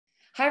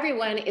Hi,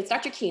 everyone. It's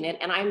Dr. Keenan,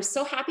 and I'm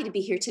so happy to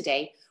be here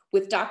today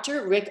with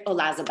Dr. Rick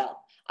Olazabal.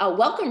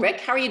 Welcome, Rick.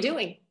 How are you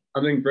doing?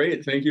 I'm doing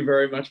great. Thank you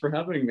very much for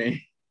having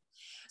me.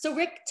 So,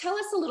 Rick, tell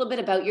us a little bit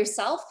about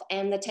yourself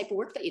and the type of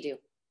work that you do.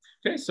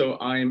 Okay, so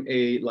I'm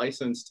a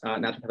licensed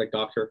naturopathic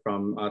doctor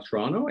from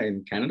Toronto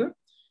in Canada,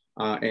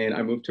 and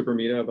I moved to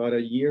Bermuda about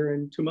a year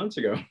and 2 months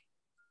ago.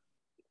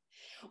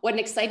 What an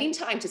exciting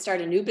time to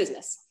start a new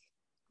business.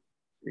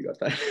 You got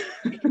that.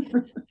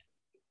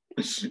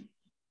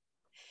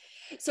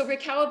 So,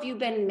 Rick, how have you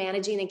been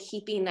managing and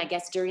keeping, I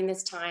guess, during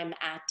this time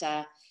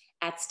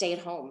at stay at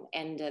home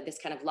and this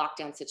kind of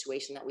lockdown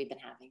situation that we've been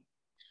having?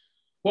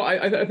 Well,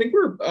 I think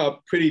we're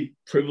pretty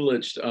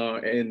privileged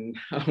in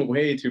a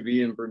way to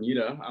be in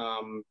Bermuda.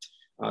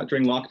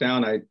 During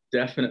lockdown, I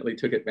definitely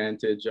took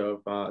advantage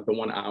of the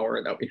 1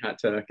 hour that we had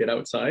to get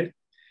outside.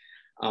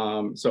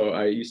 So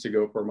I used to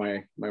go for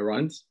my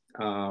runs.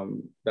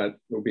 That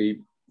will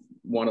be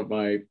one of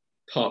my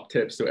top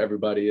tips to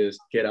everybody is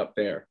get out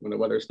there. When the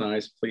weather's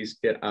nice, please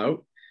get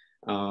out.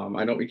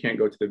 I know we can't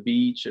go to the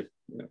beach if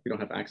you don't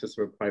have access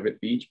to a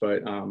private beach, but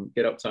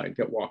get outside,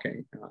 get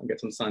walking, get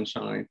some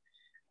sunshine.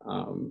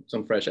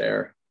 Some fresh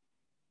air.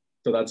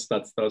 So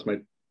that was my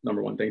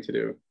number one thing to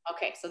do.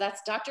 Okay, so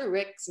that's Dr.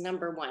 Rick's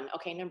number one.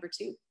 Okay, number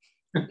two.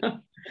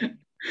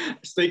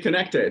 Stay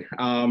connected.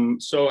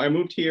 So I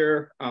moved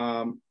here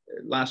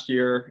last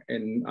year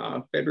in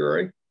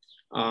February,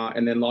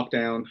 and then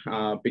lockdown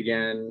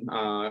began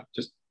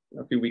just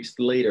a few weeks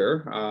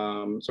later.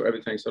 So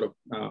everything sort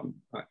of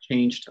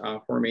changed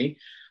for me.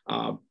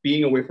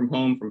 Being away from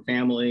home, from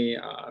family,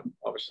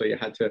 obviously I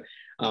had to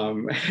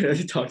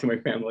talk to my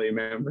family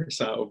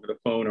members over the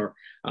phone or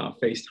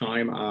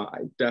FaceTime.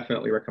 I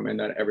definitely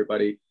recommend that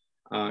everybody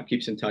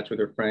keeps in touch with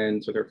their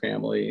friends, with their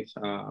families.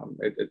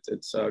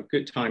 It's a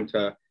good time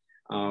to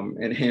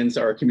enhance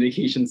our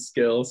communication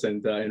skills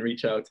and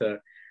reach out to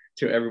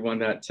everyone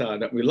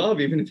that we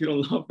love, even if you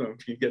don't love them.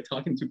 You get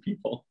talking to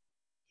people.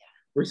 Yeah.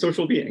 We're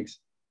social beings.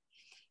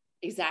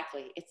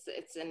 Exactly.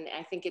 And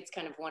I think it's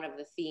kind of one of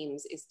the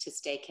themes is to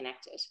stay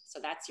connected. So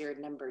that's your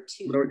number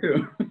two.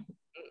 Number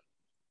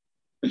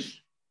two.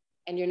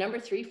 And your number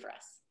three for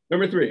us.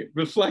 Number three,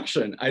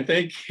 reflection. I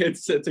think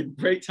it's a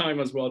great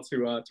time as well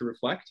to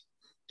reflect.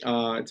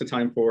 It's a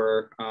time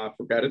for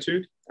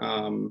gratitude.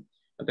 I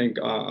think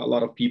a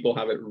lot of people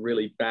have it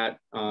really bad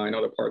in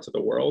other parts of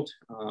the world.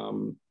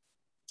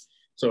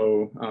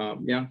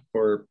 Yeah,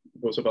 for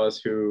those of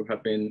us who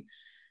have been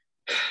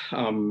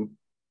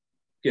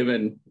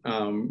given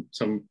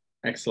some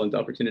excellent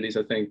opportunities,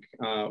 I think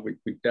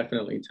we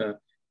definitely need to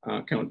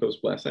count those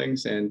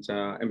blessings and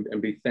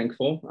be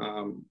thankful.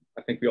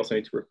 I think we also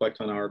need to reflect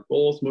on our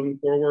goals moving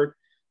forward.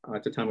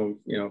 It's a time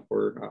of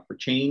for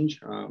change.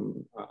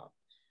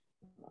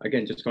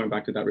 Again, just going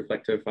back to that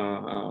reflective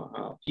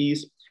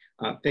piece,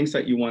 things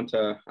that you want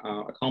to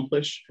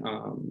accomplish.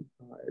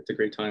 It's a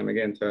great time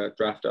again to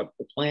draft up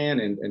the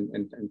plan and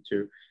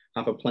to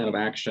have a plan of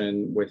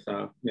action with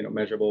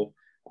measurable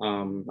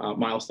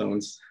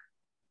milestones.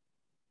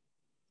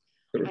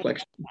 The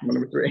reflection,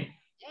 number three.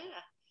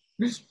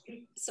 Yeah.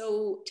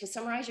 So to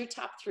summarize your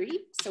top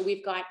three, so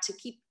we've got to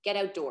get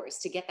outdoors,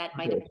 to get that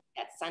vitamin,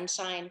 that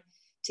sunshine,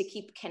 to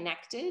keep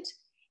connected,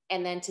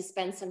 and then to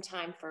spend some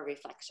time for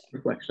reflection.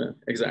 Reflection,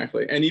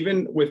 exactly. And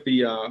even with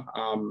the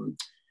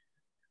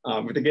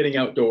getting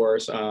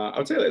outdoors, I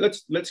would say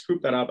let's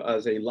group that up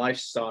as a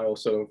lifestyle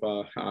sort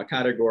of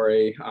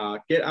category.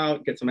 Get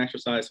out, get some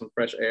exercise, some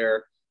fresh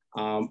air.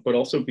 But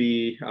also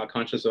be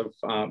conscious of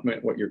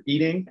what you're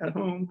eating at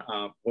home,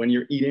 when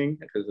you're eating,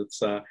 because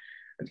it's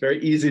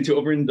very easy to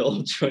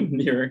overindulge when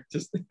you're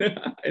just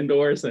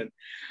indoors and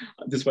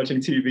just watching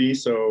TV.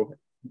 So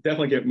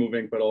definitely get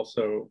moving, but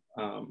also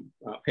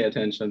pay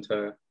attention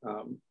to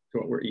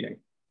what we're eating.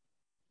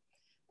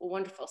 Well,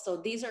 wonderful. So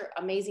these are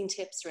amazing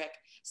tips, Rick.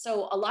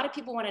 So a lot of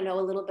people want to know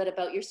a little bit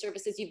about your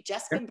services. You've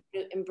just been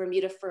in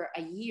Bermuda for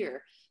a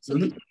year. So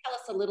can you tell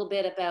us a little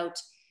bit about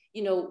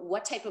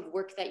what type of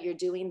work that you're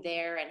doing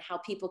there and how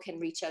people can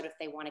reach out if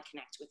they want to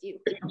connect with you?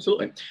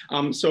 Absolutely.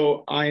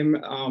 So I'm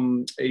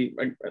a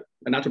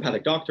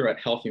naturopathic doctor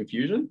at Health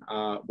Infusion,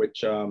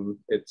 which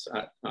it's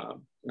at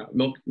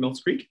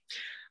Mills Creek.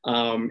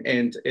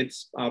 And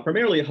it's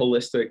primarily a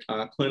holistic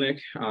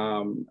clinic.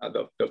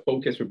 The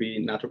focus would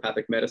be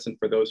naturopathic medicine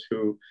for those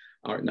who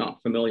are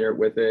not familiar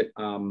with it.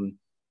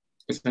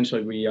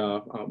 Essentially, we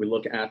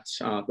look at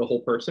the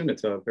whole person.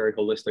 It's a very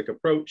holistic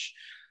approach.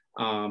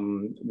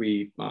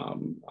 We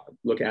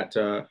look at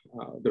the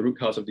root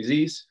cause of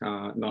disease,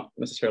 not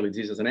necessarily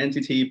disease as an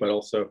entity, but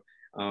also,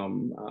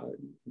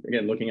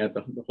 again, looking at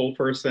the whole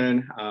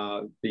person.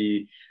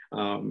 The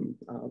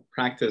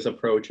practice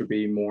approach would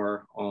be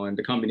more on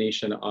the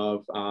combination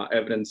of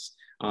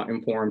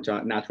evidence-informed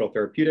natural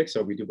therapeutics.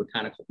 So we do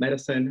botanical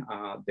medicine.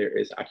 There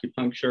is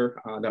acupuncture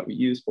that we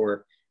use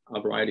for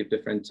a variety of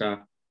different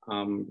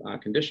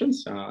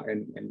conditions,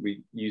 and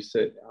we use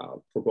it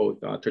for both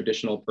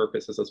traditional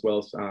purposes as well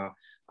as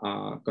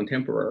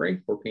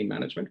contemporary for pain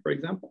management, for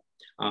example.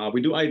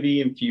 We do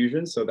IV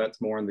infusions, so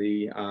that's more on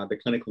the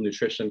clinical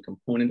nutrition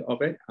component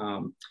of it.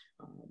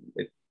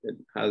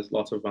 has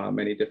lots of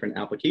many different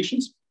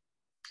applications.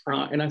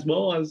 And as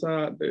well as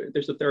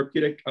there's a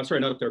therapeutic,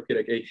 sorry, not a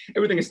therapeutic,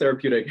 everything is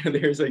therapeutic.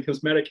 There's a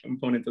cosmetic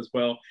component as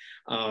well.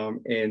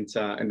 And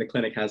the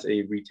clinic has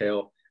a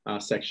retail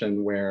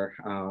section where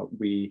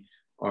we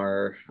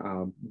are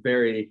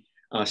very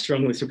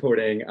strongly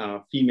supporting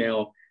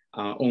female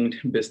owned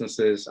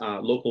businesses,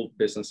 local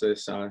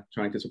businesses,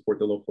 trying to support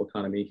the local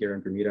economy here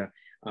in Bermuda,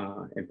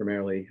 and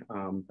primarily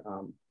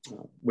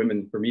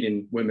women,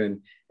 Bermudian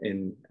women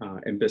in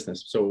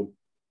business. So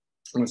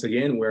once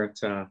again, we're at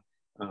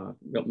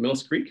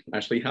Mills Creek,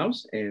 Ashley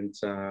House, and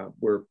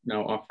we're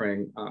now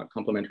offering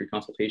complimentary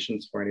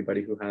consultations for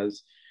anybody who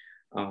has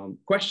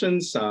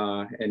questions,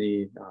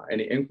 any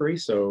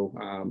inquiries. So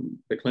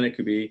the clinic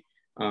could be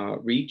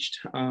reached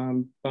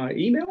by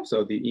email.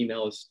 So the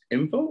email is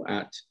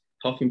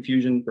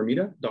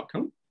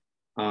info@healthinfusionbermuda.com,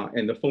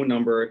 and the phone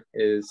number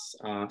is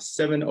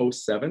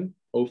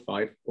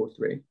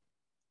 707-0503.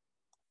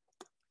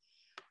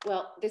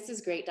 Well, this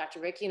is great, Dr.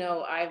 Rick. You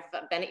know, I've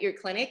been at your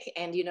clinic,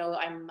 and, you know,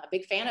 I'm a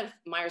big fan of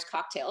Myers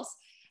cocktails.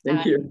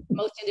 Thank you.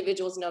 Most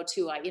individuals know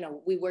too, you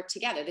know, we work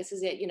together. This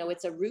is it, you know,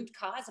 it's a root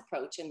cause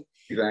approach. And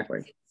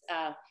exactly.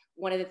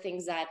 One of the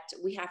things that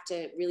we have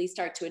to really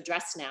start to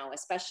address now,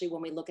 especially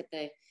when we look at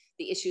the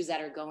issues that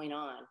are going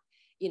on.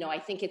 You know, I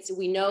think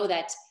we know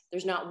that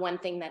there's not one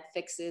thing that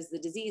fixes the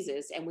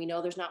diseases, and we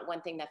know there's not one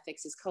thing that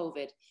fixes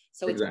COVID.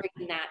 So it's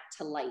bringing that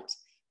to light,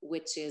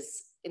 which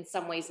is in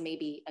some ways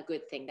maybe a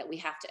good thing, that we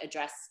have to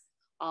address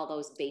all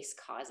those base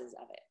causes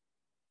of it.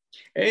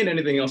 And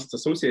anything else that's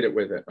associated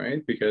with it,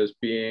 right? Because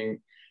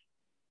being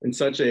in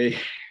such a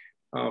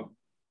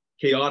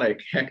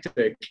chaotic,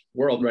 hectic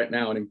world right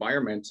now and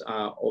environment,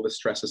 all the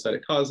stresses that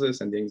it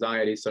causes and the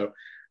anxiety. So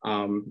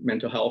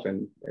mental health,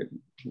 and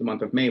the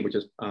month of May, which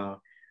is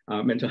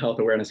Mental Health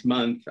Awareness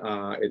Month,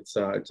 it's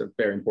a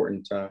very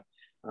important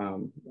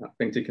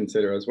thing to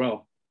consider as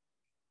well.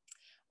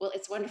 Well,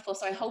 it's wonderful.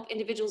 So I hope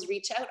individuals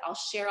reach out. I'll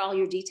share all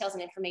your details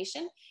and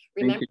information.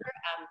 Remember,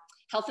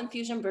 Health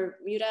Infusion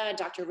Bermuda,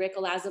 Dr. Rick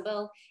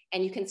Olazabal,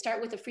 and you can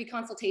start with a free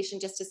consultation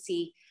just to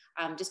see,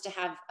 just to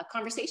have a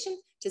conversation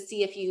to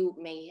see if you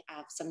may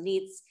have some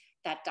needs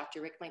that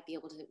Dr. Rick might be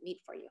able to meet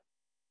for you.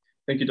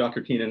 Thank you,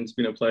 Dr. Keenan. It's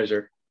been a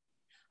pleasure.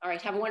 All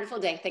right. Have a wonderful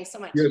day. Thanks so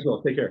much. You as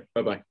well. Take care.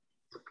 Bye-bye.